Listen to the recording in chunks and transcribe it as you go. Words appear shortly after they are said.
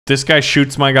this guy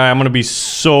shoots my guy, I'm gonna be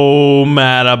so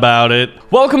mad about it.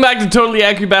 Welcome back to Totally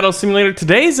Accurate Battle Simulator.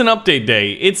 Today's an update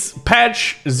day. It's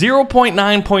patch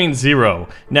 0.9.0.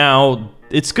 Now,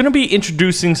 it's gonna be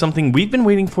introducing something we've been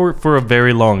waiting for a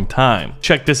very long time.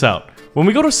 Check this out. When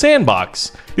we go to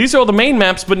Sandbox, these are all the main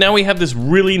maps, but now we have this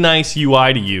really nice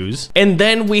UI to use. And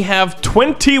then we have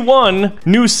 21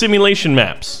 new simulation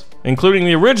maps, including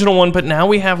the original one, but now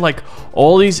we have like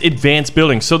all these advanced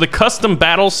buildings. So the custom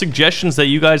battle suggestions that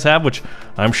you guys have, which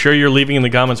I'm sure you're leaving in the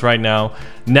comments right now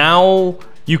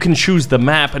you can choose the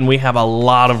map, and we have a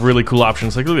lot of really cool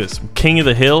options. Like, look at this. King of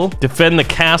the Hill, defend the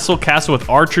castle with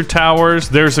archer towers.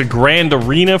 There's a grand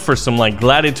arena for some like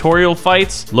gladiatorial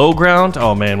fights. Low ground.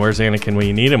 Oh man, where's Anakin when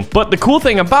you need him? But the cool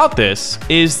thing about this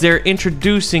is they're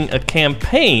introducing a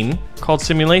campaign called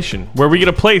Simulation, where we get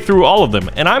to play through all of them.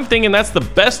 And I'm thinking that's the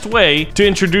best way to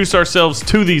introduce ourselves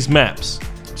to these maps.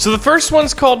 So the first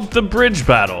one's called the Bridge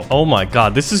Battle. Oh my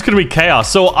god, this is gonna be chaos.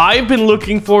 So I've been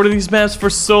looking forward to these maps for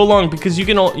so long because you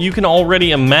can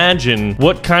already imagine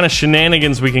what kind of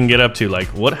shenanigans we can get up to. Like,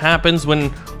 what happens when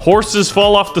horses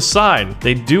fall off the side?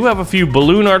 They do have a few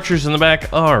balloon archers in the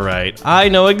back. All right, I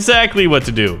know exactly what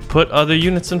to do. Put other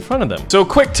units in front of them. So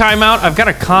quick timeout. I've got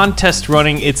a contest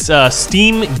running. It's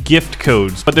Steam gift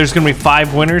codes, but there's gonna be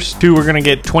 5 winners. 2 are gonna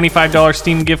get $25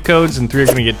 Steam gift codes, and 3 are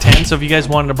gonna get 10. So if you guys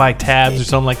wanted to buy tabs or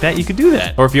something like that, you could do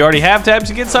that. Or if you already have tabs,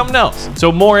 you get something else.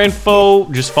 So more info,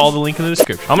 just follow the link in the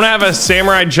description. I'm gonna have a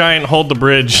samurai giant hold the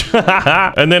bridge.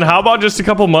 And then how about just a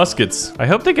couple muskets? I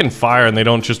hope they can fire and they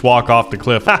don't just walk off the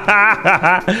cliff.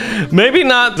 Maybe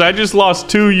not. I just lost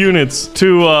 2 units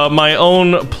to my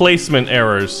own placement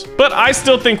errors. But I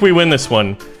still think we win this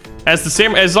one. As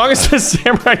long as the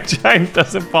samurai giant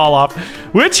doesn't fall off,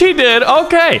 which he did.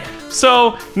 Okay.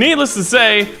 So needless to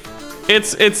say,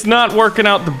 it's not working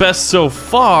out the best so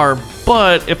far,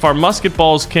 but if our musket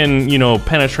balls can, you know,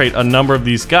 penetrate a number of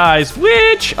these guys,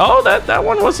 which, oh, that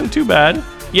one wasn't too bad.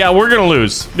 Yeah, we're gonna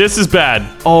lose. This is bad.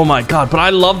 Oh my god, but I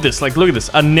love this. Like, look at this.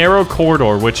 A narrow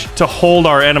corridor, which to hold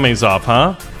our enemies off,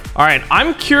 huh? All right,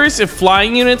 I'm curious if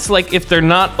flying units, like if they're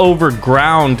not over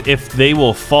ground, if they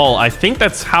will fall. I think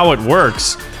that's how it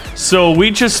works. So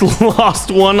we just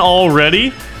lost one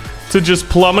already to just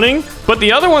plummeting, but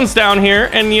the other one's down here,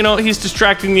 and you know, he's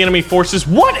distracting the enemy forces.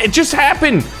 What? It just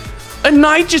happened. A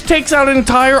knight just takes out an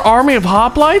entire army of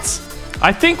hoplites?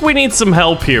 I think we need some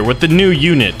help here with the new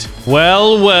unit.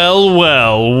 Well, well,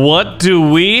 well, what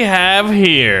do we have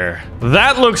here?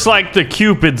 That looks like the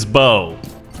Cupid's bow.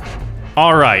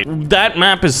 All right, that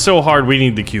map is so hard, we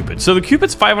need the Cupid. So the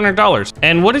Cupid's $500.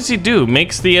 And what does he do?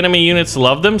 Makes the enemy units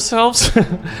love themselves?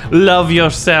 Love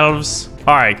yourselves.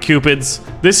 All right, Cupids,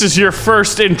 this is your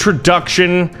first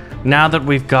introduction now that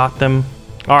we've got them.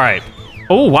 All right.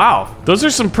 Oh, wow. Those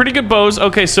are some pretty good bows.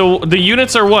 Okay, so the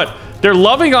units are what? They're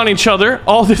loving on each other.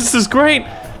 Oh, this is great.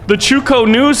 The Chuko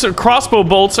News crossbow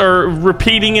bolts are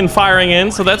repeating and firing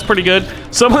in, so that's pretty good.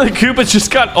 Some of the Cupids just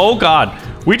got, oh God.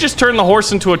 We just turned the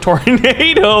horse into a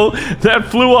tornado that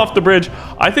flew off the bridge.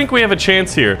 I think we have a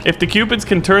chance here. If the Cupids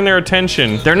can turn their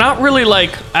attention, they're not really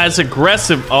like as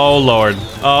aggressive. Oh Lord,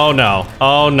 oh no,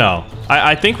 oh no.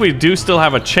 I think we do still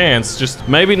have a chance, just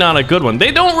maybe not a good one.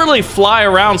 They don't really fly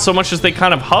around so much as they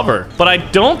kind of hover, but I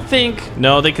don't think,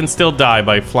 no, they can still die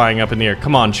by flying up in the air.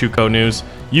 Come on, Chuko News.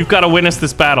 You've got to win us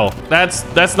this battle.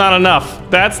 That's not enough.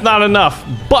 That's not enough,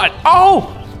 but,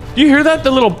 oh! Do you hear that?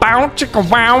 The little bow,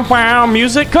 chicka, wow, wow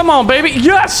music? Come on, baby.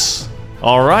 Yes!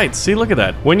 All right. See, look at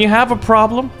that. When you have a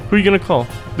problem, who are you going to call?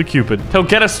 The Cupid. He'll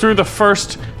get us through the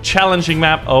first challenging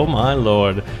map. Oh, my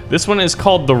Lord. This one is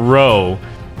called The Row.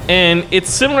 And it's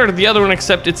similar to the other one,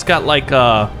 except it's got like,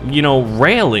 you know,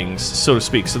 railings, so to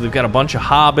speak. So they've got a bunch of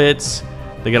hobbits.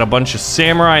 They got a bunch of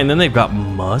samurai, and then they've got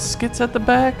muskets at the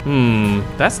back.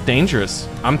 That's dangerous.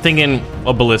 I'm thinking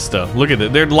a ballista. Look at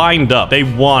it. They're lined up. They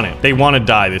want it. They want to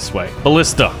die this way.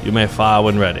 Ballista, you may fire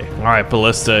when ready. All right,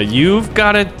 ballista, you've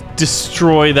got to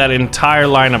destroy that entire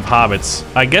line of hobbits.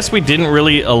 I guess we didn't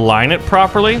really align it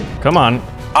properly. Come on.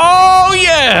 Oh,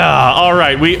 yeah! All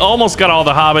right, we almost got all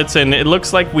the hobbits, and it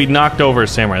looks like we knocked over a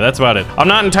samurai. That's about it. I'm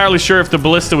not entirely sure if the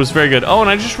ballista was very good. Oh, and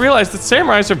I just realized that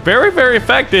samurais are very, very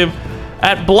effective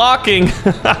at blocking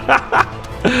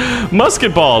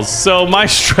musket balls. So my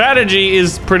strategy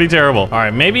is pretty terrible. All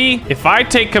right, maybe if I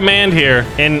take command here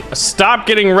and stop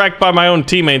getting wrecked by my own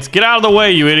teammates. Get out of the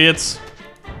way, you idiots.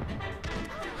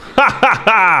 Ha ha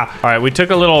ha! All right, we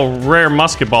took a little rare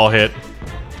musket ball hit.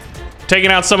 Taking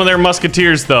out some of their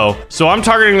musketeers, though. So I'm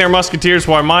targeting their musketeers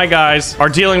while my guys are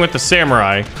dealing with the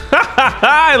samurai.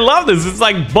 I love this. It's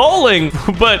like bowling,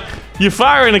 but you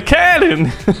fire in a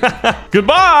cannon.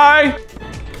 Goodbye.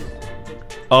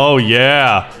 Oh,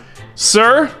 yeah.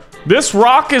 Sir, This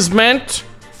rock is meant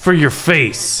for your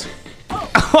face.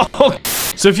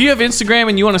 So if you have Instagram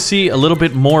and you want to see a little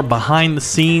bit more behind the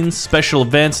scenes, special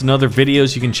events, and other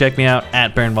videos, you can check me out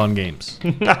at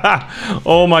BaronVonGames.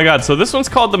 Oh my god, so this one's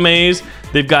called The Maze.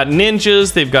 They've got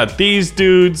ninjas, they've got these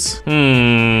dudes.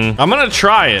 I'm gonna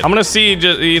try it. I'm gonna see,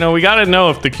 you know, we gotta know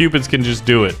if the Cupids can just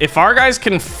do it. If our guys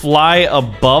can fly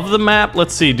above the map,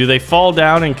 let's see, do they fall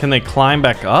down and can they climb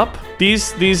back up?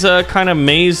 These kind of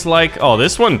maze-like, oh,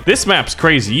 this map's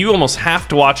crazy. You almost have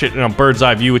to watch it in a bird's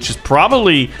eye view, which is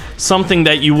probably something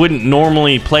that you wouldn't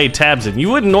normally play tabs in. You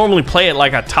wouldn't normally play it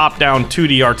like a top-down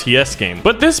 2D RTS game.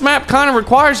 But this map kind of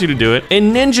requires you to do it,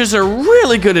 and ninjas are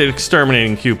really good at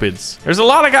exterminating Cupids. There's a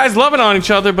lot of guys loving on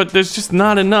each other, but there's just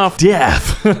not enough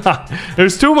death.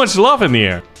 There's too much love in the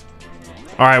air.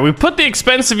 All right, we put the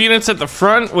expensive units at the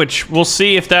front, which we'll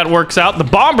see if that works out. The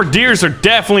bombardiers are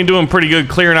definitely doing pretty good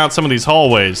clearing out some of these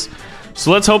hallways.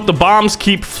 So let's hope the bombs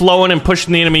keep flowing and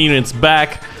pushing the enemy units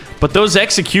back. But those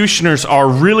executioners are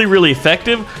really, really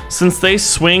effective since they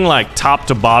swing like top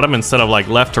to bottom instead of like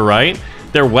left to right.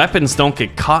 Their weapons don't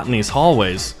get caught in these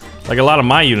hallways like a lot of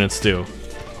my units do.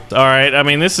 All right, I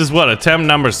mean, this is what, attempt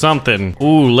number something.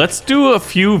 Ooh, let's do a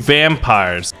few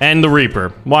vampires and the Reaper.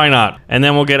 Why not? And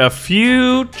then we'll get a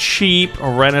few cheap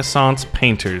Renaissance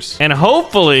painters. And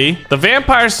hopefully, the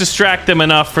vampires distract them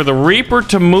enough for the Reaper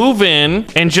to move in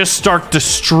and just start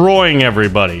destroying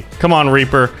everybody. Come on,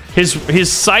 Reaper. His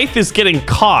scythe is getting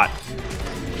caught.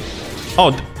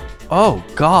 Oh,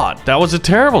 God. That was a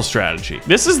terrible strategy.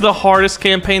 This is the hardest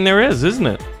campaign there is, isn't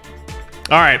it?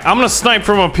 All right, I'm gonna snipe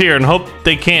from up here and hope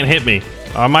they can't hit me.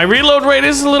 My reload rate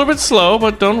is a little bit slow,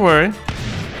 but don't worry.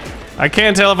 I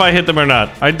can't tell if I hit them or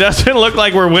not. It doesn't look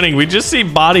like we're winning. We just see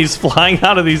bodies flying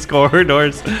out of these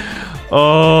corridors.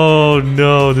 Oh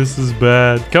no, this is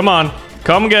bad. Come on,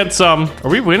 come get some. Are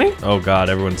we winning? Oh God,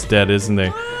 everyone's dead, isn't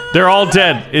they? They're all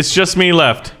dead. It's just me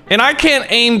left. And I can't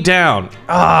aim down.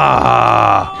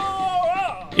 Ah.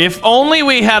 If only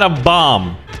we had a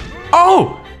bomb.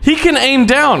 Oh! He can aim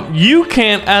down. You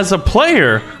can't as a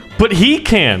player, but he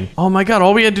can. Oh my God,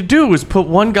 all we had to do was put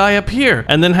one guy up here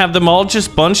and then have them all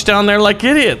just bunch down there like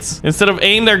idiots instead of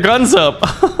aim their guns up.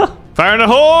 Fire in the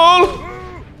hole!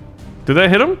 Did that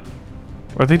hit him?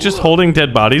 Are they just holding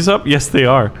dead bodies up? Yes, they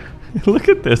are. Look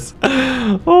at this.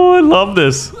 Oh, I love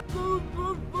this.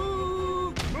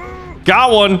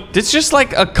 Got one. It's just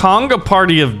like a conga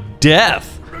party of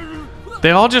death.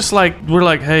 They all just like, we're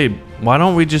like, hey, why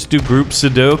don't we just do group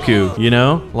Sudoku, you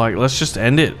know? Like, let's just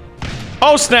end it.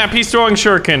 Oh, snap, he's throwing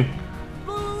shuriken.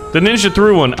 The ninja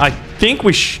threw one. I think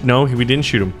no, we didn't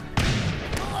shoot him.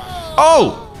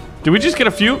 Oh, did we just get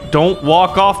a few? Don't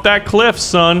walk off that cliff,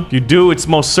 son. If you do, it's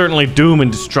most certainly doom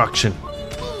and destruction.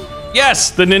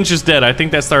 Yes, the ninja's dead. I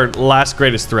think that's our last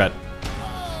greatest threat.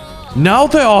 Now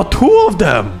there are two of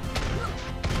them.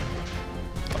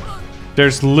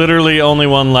 There's literally only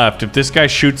one left. If this guy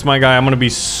shoots my guy, I'm gonna be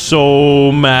so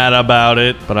mad about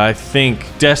it. But I think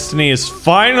destiny is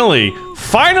finally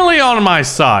on my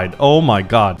side. Oh my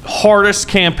God. Hardest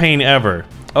campaign ever.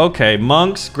 Okay,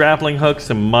 monks, grappling hooks,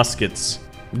 and muskets.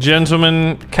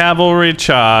 Gentlemen, cavalry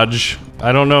charge.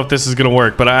 I don't know if this is gonna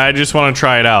work, but I just want to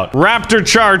try it out. Raptor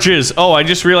charges. Oh, I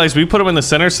just realized we put them in the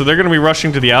center, so they're gonna be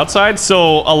rushing to the outside.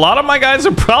 So a lot of my guys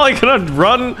are probably gonna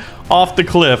run off the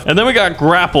cliff. And then we got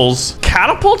grapples.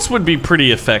 Catapults would be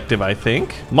pretty effective, I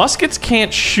think. Muskets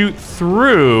can't shoot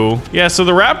through. Yeah, so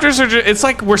the Raptors are just, it's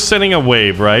like we're sending a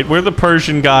wave, right? We're the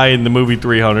Persian guy in the movie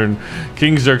 300.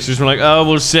 King Xerxes, we're like, oh,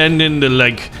 we'll send in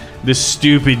the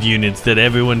stupid units that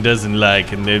everyone doesn't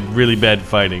like and they're really bad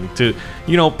fighting to,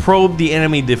 you know, probe the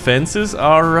enemy defenses.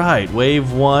 All right,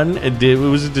 wave one, it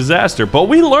was a disaster, but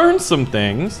we learned some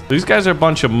things. These guys are a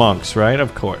bunch of monks, right?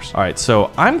 Of course. All right,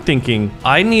 so I'm thinking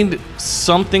I need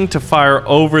something to fire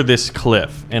over this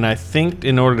cliff, and I think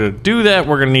in order to do that,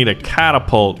 we're gonna need a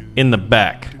catapult in the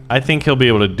back. I think he'll be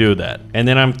able to do that. And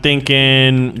then I'm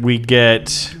thinking we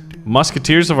get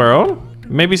musketeers of our own?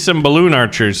 Maybe some balloon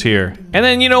archers here. And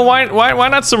then, you know, why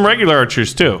not some regular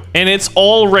archers too? And it's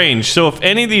all range, so if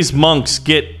any of these monks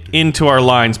get into our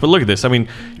lines, but look at this, I mean,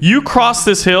 you cross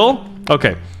this hill,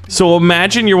 okay, so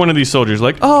imagine you're one of these soldiers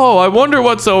like, oh, I wonder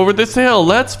what's over this hill,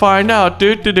 let's find out,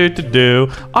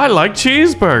 I like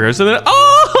cheeseburgers, and then,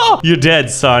 oh, you're dead,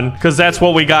 son, because that's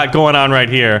what we got going on right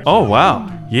here. Oh,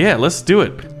 wow, yeah, let's do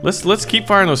it. Let's keep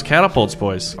firing those catapults,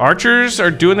 boys. Archers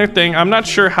are doing their thing. I'm not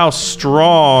sure how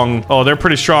strong. Oh, they're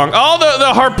pretty strong. Oh,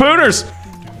 the harpooners!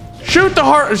 Shoot the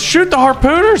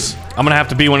harpooners! I'm gonna have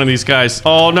to be one of these guys.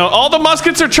 Oh no, all the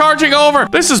muskets are charging over.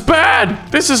 This is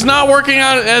bad. This is not working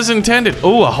out as intended.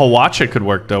 Oh, a Hawacha could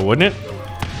work though, wouldn't it?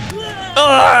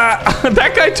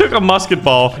 That guy took a musket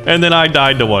ball, and then I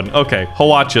died to one. Okay,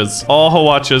 Hawachas. All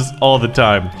Hawachas all the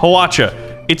time.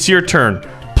 Hawacha, it's your turn.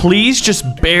 Please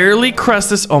just barely crest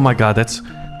this. Oh my god,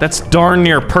 that's darn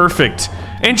near perfect.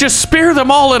 And just spear them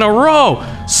all in a row.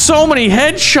 So many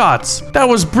headshots. That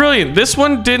was brilliant. This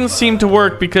one didn't seem to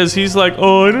work because he's like,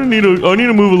 oh, I need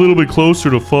to move a little bit closer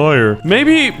to fire.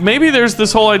 Maybe there's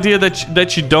this whole idea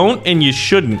that you don't and you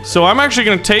shouldn't. So I'm actually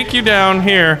gonna take you down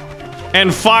here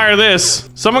and fire this.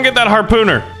 Someone get that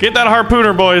harpooner. Get that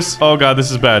harpooner, boys. Oh god,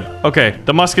 this is bad. Okay,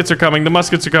 the muskets are coming. The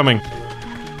muskets are coming.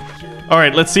 All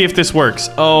right, let's see if this works.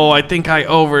 Oh, I think I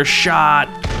overshot.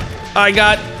 I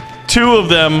got 2 of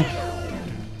them.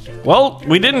 Well,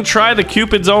 we didn't try the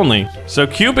Cupids only. So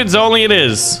Cupids only it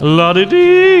is.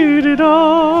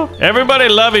 La-di-dee-dee-da. Everybody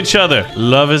love each other.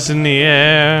 Love is in the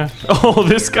air. Oh,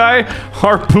 this guy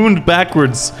harpooned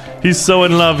backwards. He's so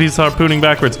in love, he's harpooning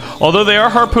backwards. Although they are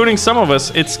harpooning some of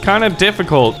us, it's kind of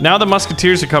difficult. Now the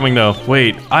musketeers are coming though.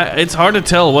 Wait, it's hard to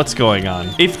tell what's going on.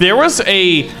 If there was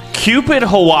a Cupid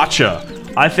Hawacha,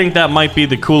 I think that might be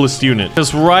the coolest unit.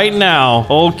 Because right now,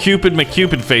 old Cupid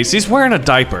McCupid face, he's wearing a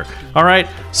diaper. All right,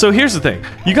 so here's the thing.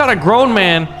 You got a grown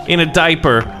man in a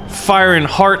diaper firing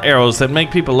heart arrows that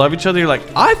make people love each other. You're like,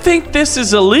 I think this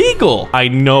is illegal. I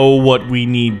know what we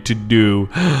need to do.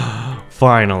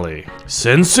 Finally.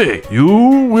 Sensei, you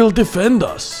will defend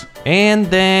us. And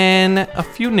then a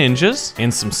few ninjas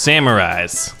and some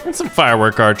samurais and some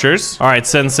firework archers. All right,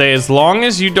 Sensei, as long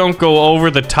as you don't go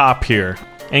over the top here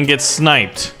and get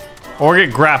sniped or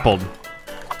get grappled.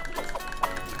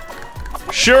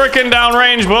 Shuriken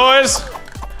downrange, boys.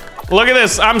 Look at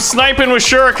this. I'm sniping with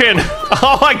shuriken.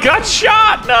 Oh, I got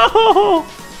shot. No.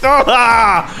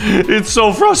 Ah, it's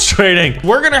so frustrating.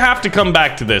 We're gonna have to come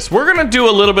back to this. We're gonna do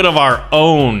a little bit of our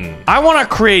own. I want to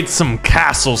create some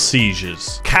castle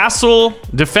sieges. Castle,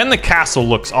 defend the castle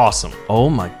looks awesome. Oh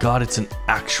my god, it's an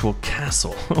actual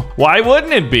castle. Why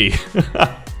wouldn't it be?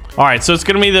 All right, so it's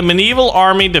gonna be the medieval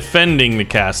army defending the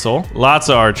castle. Lots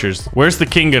of archers. Where's the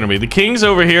king gonna be? The king's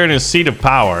over here in his seat of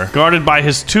power, guarded by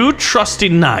his 2 trusty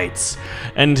knights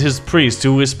and his priest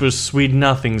who whispers sweet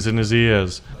nothings in his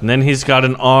ears. And then he's got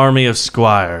an army of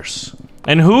squires.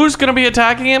 And who's gonna be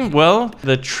attacking him? Well,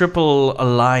 the Triple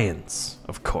Alliance,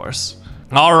 of course.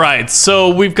 All right,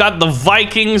 so we've got the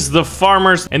Vikings, the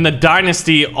farmers, and the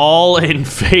dynasty all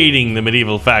invading the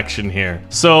medieval faction here.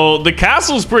 So the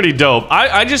castle's pretty dope.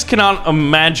 I just cannot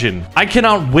imagine. I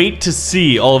cannot wait to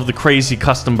see all of the crazy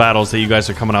custom battles that you guys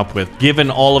are coming up with, given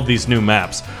all of these new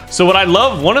maps. So what I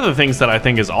love, one of the things that I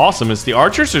think is awesome is the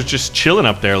archers are just chilling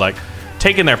up there, like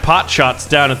taking their pot shots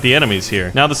down at the enemies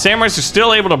here. Now the samurais are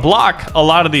still able to block a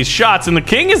lot of these shots, and the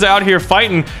king is out here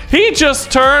fighting. He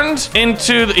just turned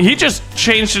into, he just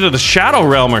changed into the shadow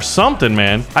realm or something,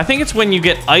 man. I think it's when you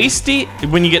get iced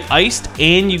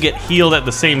and you get healed at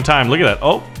the same time. Look at that.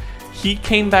 Oh, he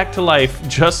came back to life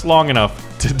just long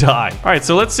enough to die. All right,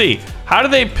 so let's see. How do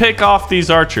they pick off these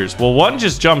archers? Well, one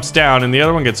just jumps down and the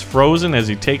other one gets frozen as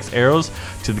he takes arrows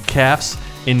to the calves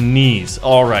and knees.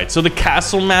 All right, so the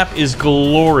castle map is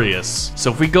glorious.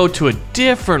 So if we go to a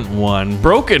different one,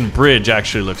 Broken Bridge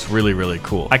actually looks really, really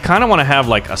cool. I kind of want to have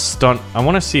like a stunt. I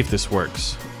want to see if this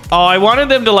works. Oh, I wanted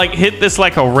them to like hit this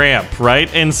like a ramp,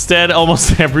 right? Instead,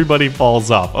 almost everybody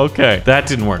falls off. Okay, that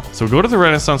didn't work. So go to the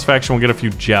Renaissance faction, we'll get a few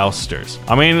jousters.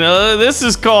 I mean, this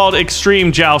is called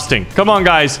extreme jousting. Come on,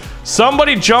 guys.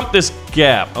 Somebody jump this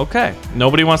gap. Okay,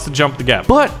 nobody wants to jump the gap.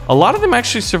 But a lot of them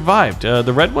actually survived.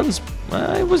 The red ones,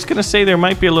 I was gonna say they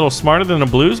might be a little smarter than the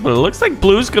blues, but it looks like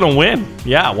blue's gonna win.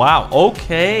 Yeah, wow,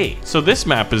 okay. So this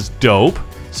map is dope.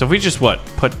 So if we just,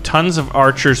 put tons of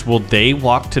archers, will they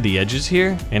walk to the edges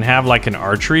here and have like an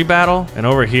archery battle? And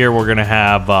over here, we're gonna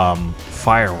have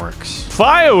fireworks.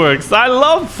 Fireworks, I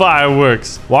love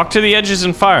fireworks. Walk to the edges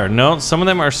and fire. No, some of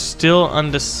them are still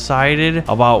undecided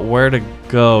about where to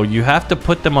go. You have to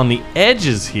put them on the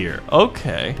edges here.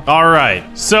 Okay. All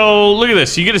right, so look at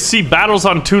this. You get to see battles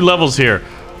on 2 levels here.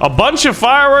 A bunch of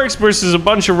fireworks versus a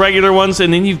bunch of regular ones,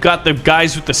 and then you've got the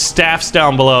guys with the staffs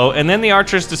down below, and then the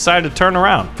archers decide to turn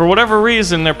around. For whatever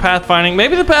reason, they're pathfinding.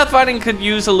 Maybe the pathfinding could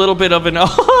use a little bit of an,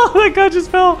 oh, that guy just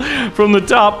fell from the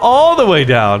top all the way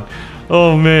down.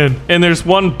 Oh, man. And there's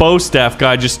one bow staff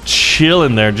guy just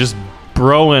chilling there, just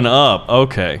broing up.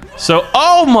 Okay. So,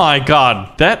 oh my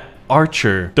God, that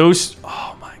archer, those,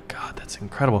 oh my God, that's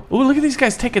incredible. Oh, look at these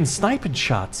guys taking sniping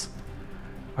shots.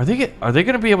 Are they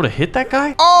gonna be able to hit that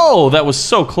guy? Oh, that was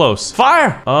so close.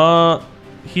 Fire!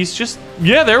 He's just,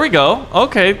 yeah, there we go.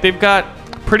 Okay, they've got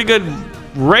pretty good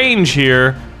range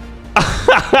here.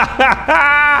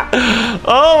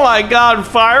 Oh my God,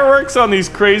 fireworks on these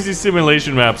crazy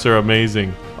simulation maps are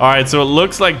amazing. All right, so it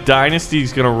looks like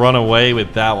Dynasty's gonna run away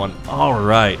with that one. All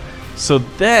right, so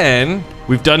then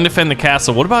we've done defend the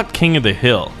castle. What about King of the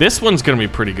Hill? This one's gonna be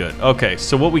pretty good. Okay,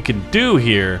 so what we can do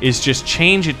here is just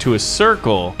change it to a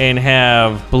circle and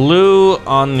have blue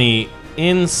on the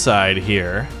inside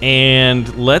here,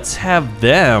 and let's have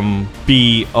them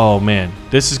be, oh man,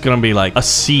 this is gonna be like a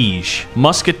siege.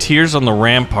 Musketeers on the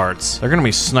ramparts. They're gonna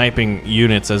be sniping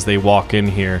units as they walk in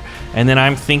here. And then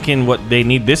I'm thinking what they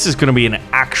need, this is gonna be an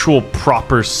actual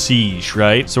proper siege,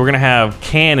 right? So we're gonna have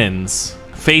cannons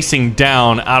facing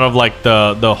down out of like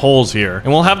the holes here.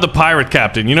 And we'll have the pirate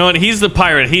captain. You know what? He's the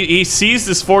pirate. He sees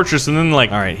this fortress and then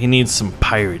like, all right, he needs some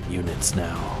pirate units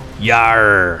now.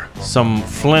 Yar! Some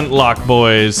flintlock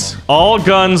boys. All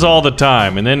guns all the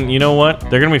time. And then, you know what?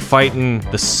 They're gonna be fighting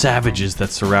the savages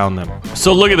that surround them.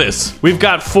 So look at this. We've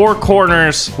got 4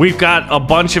 corners. We've got a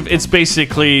bunch of, it's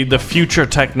basically the future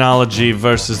technology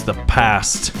versus the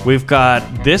past. We've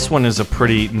got, this one is a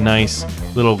pretty nice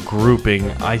little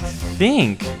grouping. I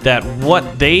think that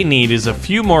what they need is a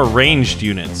few more ranged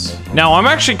units. Now, I'm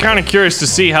actually kind of curious to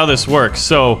see how this works.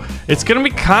 So it's gonna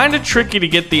be kind of tricky to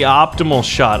get the optimal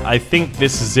shot. I think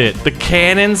this is it. The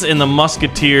cannons and the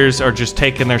musketeers are just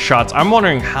taking their shots. I'm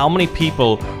wondering how many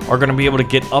people are gonna be able to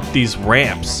get up these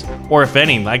ramps, or if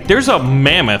any. Like, there's a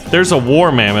mammoth, there's a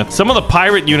war mammoth. Some of the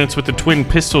pirate units with the twin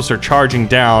pistols are charging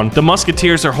down. The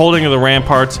musketeers are holding the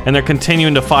ramparts and they're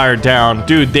continuing to fire down.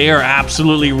 Dude, they are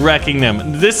absolutely wrecking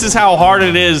them. This is how hard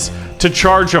it is to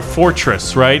charge a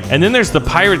fortress, right? And then there's the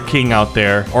Pirate King out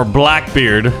there, or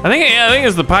Blackbeard. I think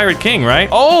it's the Pirate King, right?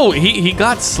 Oh, he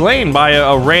got slain by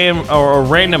a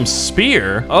random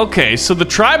spear. Okay, so the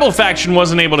tribal faction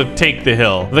wasn't able to take the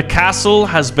hill. The castle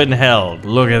has been held.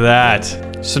 Look at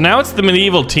that. So now it's the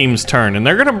medieval team's turn, and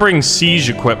they're gonna bring siege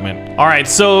equipment. All right,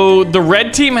 so the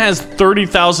red team has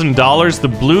 $30,000. The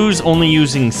blues only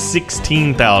using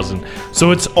 16,000.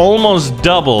 So it's almost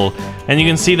double. And you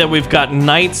can see that we've got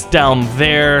knights down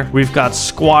there. We've got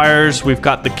squires. We've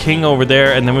got the king over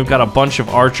there. And then we've got a bunch of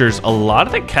archers. A lot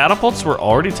of the catapults were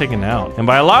already taken out. And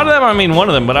by a lot of them, I mean one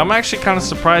of them. But I'm actually kind of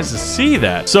surprised to see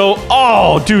that. So,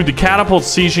 oh, dude, the catapult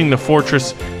sieging the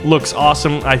fortress looks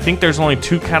awesome. I think there's only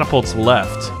 2 catapults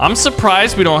left. I'm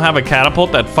surprised we don't have a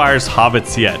catapult that fires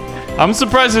hobbits yet. I'm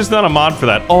surprised there's not a mod for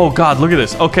that. Oh god, look at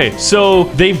this. Okay, so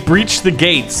they've breached the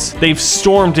gates. They've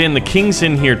stormed in. The king's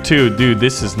in here too. Dude,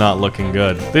 this is not looking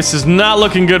good. This is not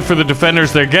looking good for the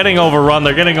defenders. They're getting overrun.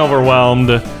 They're getting overwhelmed.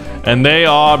 And they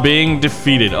are being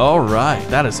defeated. All right,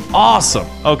 that is awesome.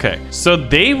 Okay, so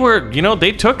they were, you know,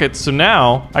 they took it. So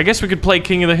now, I guess we could play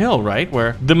King of the Hill, right?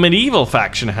 Where the medieval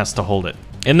faction has to hold it.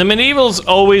 And the medieval's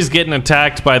always getting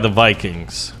attacked by the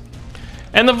Vikings.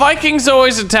 And the Vikings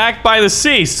always attacked by the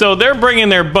sea, so they're bringing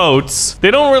their boats.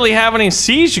 They don't really have any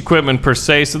siege equipment per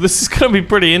se, so this is gonna be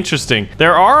pretty interesting.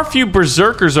 There are a few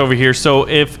berserkers over here, so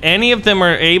if any of them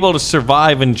are able to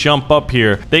survive and jump up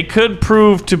here, they could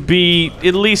prove to be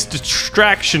at least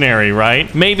distractionary,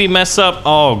 right? Maybe mess up,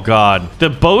 oh god. The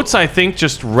boats, I think,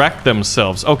 just wrecked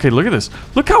themselves. Okay, look at this.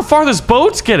 Look how far this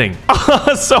boat's getting.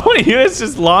 So many units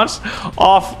just launched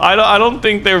off. I don't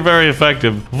think they're very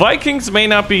effective. Vikings may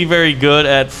not be very good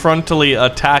at frontally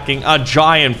attacking a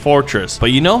giant fortress.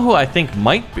 But you know who I think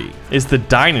might be? Is the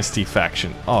Dynasty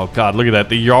faction. Oh god, look at that.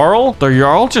 The Jarl? The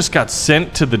Jarl just got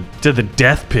sent to the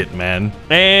death pit, man.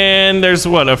 And there's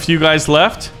what, a few guys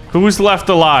left? Who's left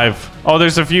alive? Oh,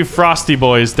 there's a few frosty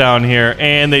boys down here,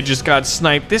 and they just got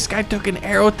sniped. This guy took an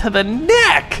arrow to the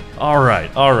neck!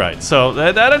 Alright. So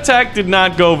that attack did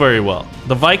not go very well.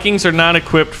 The Vikings are not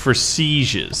equipped for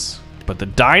sieges. But the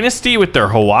Dynasty with their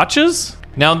Hawatches?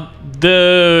 Now,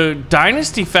 the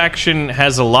Dynasty faction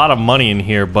has a lot of money in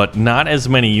here, but not as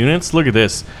many units. Look at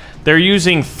this. They're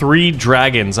using 3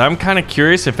 dragons. I'm kind of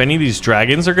curious if any of these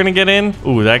dragons are going to get in.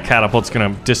 Ooh, that catapult's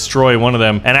going to destroy one of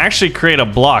them and actually create a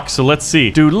block. So let's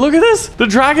see. Dude, look at this. The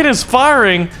dragon is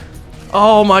firing.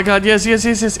 Oh my god, yes.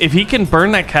 If he can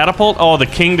burn that catapult. Oh, the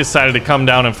king decided to come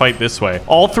down and fight this way.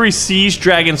 All 3 siege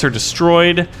dragons are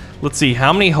destroyed. Let's see,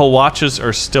 how many Hawatches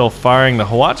are still firing? The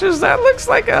Hawatches, that looks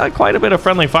like quite a bit of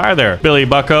friendly fire there, Billy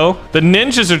Bucko. The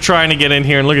ninjas are trying to get in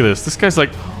here, and look at this. This guy's like,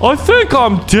 I think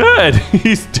I'm dead.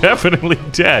 He's definitely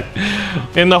dead.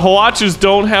 And the Hawatches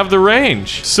don't have the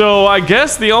range. So I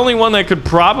guess the only one that could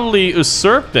probably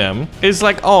usurp them is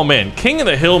like, oh man, King of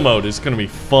the Hill mode is gonna be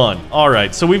fun. All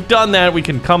right, so we've done that. We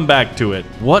can come back to it.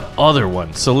 What other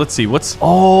one? So let's see, what's,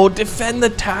 oh, defend the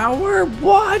tower?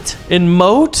 What? In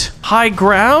moat? High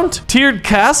ground? Tiered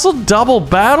castle? Double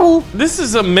battle? This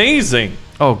is amazing.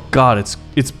 Oh god,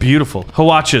 it's beautiful.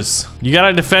 Hawachas, you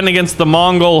gotta defend against the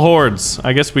Mongol hordes.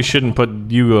 I guess we shouldn't put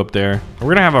you up there. We're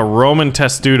gonna have a Roman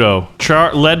Testudo,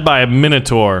 led by a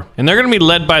Minotaur. And they're gonna be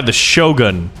led by the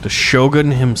Shogun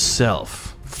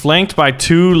himself. Flanked by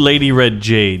 2 Lady Red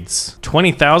Jades.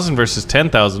 20,000 versus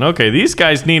 10,000. Okay, these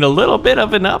guys need a little bit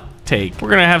of an uptake. We're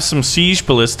gonna have some siege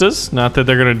ballistas. Not that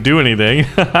they're gonna do anything.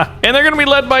 And they're gonna be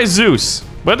led by Zeus.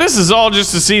 But this is all just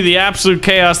to see the absolute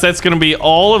chaos that's going to be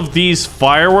all of these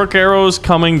firework arrows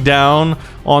coming down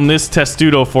on this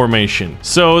Testudo formation.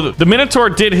 So the Minotaur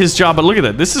did his job, but look at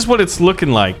that. This is what it's looking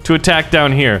like to attack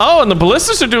down here. Oh, and the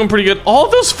ballistas are doing pretty good.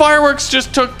 All those fireworks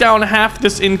just took down half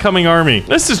this incoming army.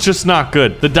 This is just not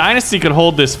good. The Dynasty could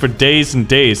hold this for days and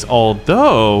days,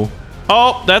 although...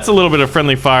 Oh, that's a little bit of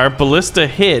friendly fire. Ballista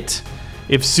hit.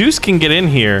 If Zeus can get in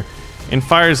here and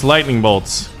fires lightning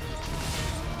bolts...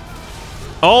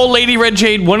 Oh, Lady Red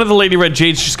Jade. One of the Lady Red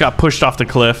Jades just got pushed off the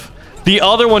cliff. The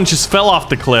other one just fell off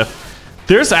the cliff.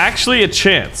 There's actually a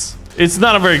chance. It's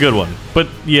not a very good one. But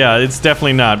yeah, it's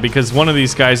definitely not. Because one of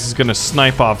these guys is going to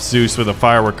snipe off Zeus with a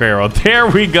firework arrow.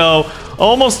 There we go.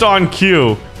 Almost on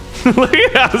cue. Look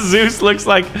at how Zeus looks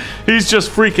like he's just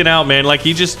freaking out, man. Like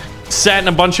he just sat in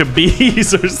a bunch of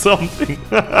bees or something.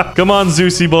 Come on,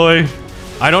 Zeusy boy.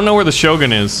 I don't know where the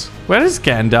Shogun is. Where is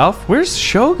Gandalf? Where's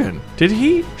Shogun? Did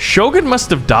he? Shogun must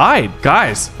have died.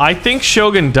 Guys, I think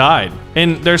Shogun died.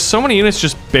 And there's so many units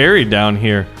just buried down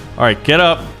here. All right, get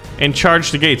up and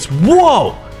charge the gates.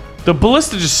 Whoa! The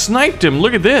ballista just sniped him.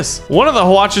 Look at this. One of the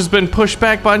Hawach has been pushed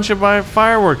back by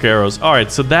firework arrows. All right,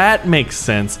 so that makes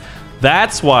sense.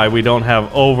 That's why we don't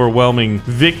have overwhelming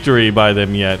victory by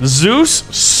them yet. Zeus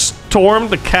stormed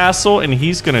the castle and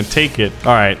he's gonna take it.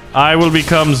 All right, I will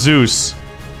become Zeus.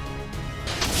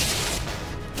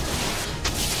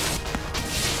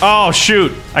 Oh,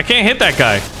 shoot. I can't hit that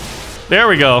guy. There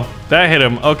we go. That hit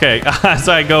him. Okay. As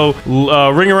I go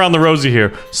ring around the rosy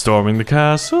here. Storming the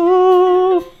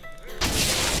castle.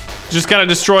 Just gotta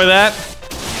destroy that.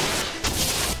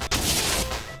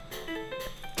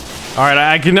 All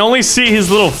right. I can only see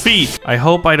his little feet. I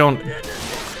hope I don't...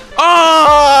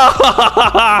 Oh!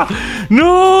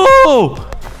 No!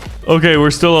 Okay, we're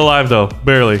still alive, though.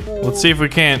 Barely. Let's see if we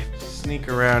can't sneak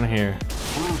around here.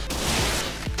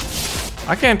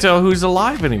 I can't tell who's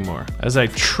alive anymore as I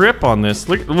trip on this.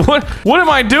 Look, what am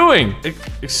I doing?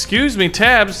 Excuse me,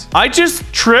 tabs. I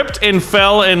just tripped and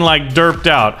fell and like derped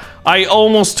out. I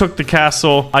almost took the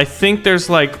castle. I think there's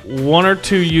like 1 or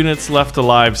 2 units left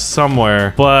alive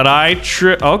somewhere, but I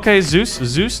tripped. Okay,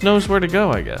 Zeus knows where to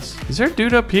go, I guess. Is there a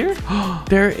dude up here?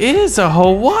 There is a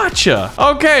Hawacha.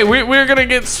 Okay, we're gonna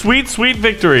get sweet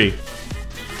victory.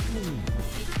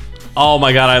 Oh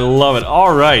my god, I love it.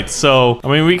 All right, so, I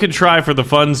mean, we could try for the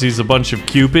funsies a bunch of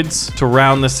Cupids to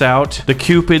round this out. The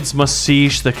Cupids must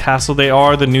siege the castle. They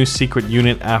are the new secret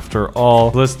unit after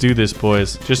all. Let's do this,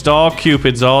 boys. Just all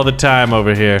Cupids all the time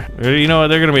over here. You know what?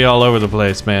 They're gonna be all over the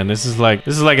place, man. This is like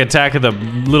Attack of the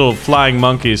Little Flying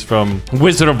Monkeys from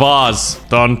Wizard of Oz.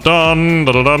 Dun dun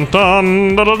dun dun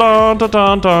dun dun dun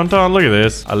dun dun dun. Look at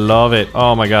this. I love it.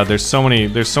 Oh my god, there's so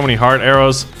many heart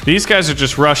arrows. These guys are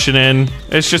just rushing in.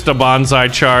 It's just a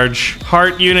bonsai charge.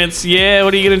 Heart units, yeah,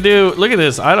 what are you gonna do? Look at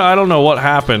this. I don't know what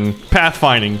happened.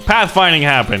 Pathfinding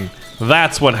happened.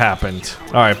 That's what happened.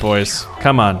 All right, boys,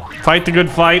 come on. Fight the good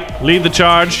fight. Lead the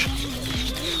charge.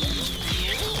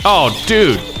 Oh,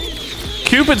 dude.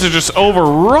 Cupids are just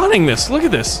overrunning this. Look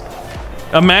at this.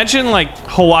 Imagine like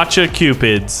Hawacha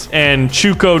Cupids and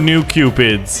Chuko new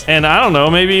Cupids. And I don't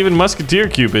know, maybe even Musketeer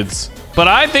Cupids. But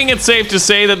I think it's safe to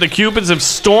say that the Cupids have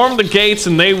stormed the gates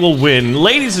and they will win.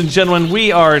 Ladies and gentlemen,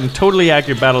 we are in Totally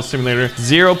Accurate Battle Simulator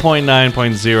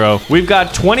 0.9.0. We've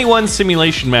got 21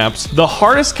 simulation maps, the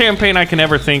hardest campaign I can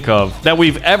ever think of that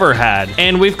we've ever had.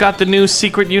 And we've got the new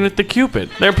secret unit, the Cupid.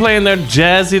 They're playing their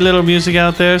jazzy little music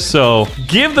out there, so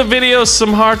give the video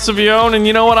some hearts of your own. And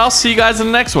you know what? I'll see you guys in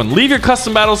the next one. Leave your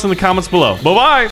custom battles in the comments below. Bye-bye!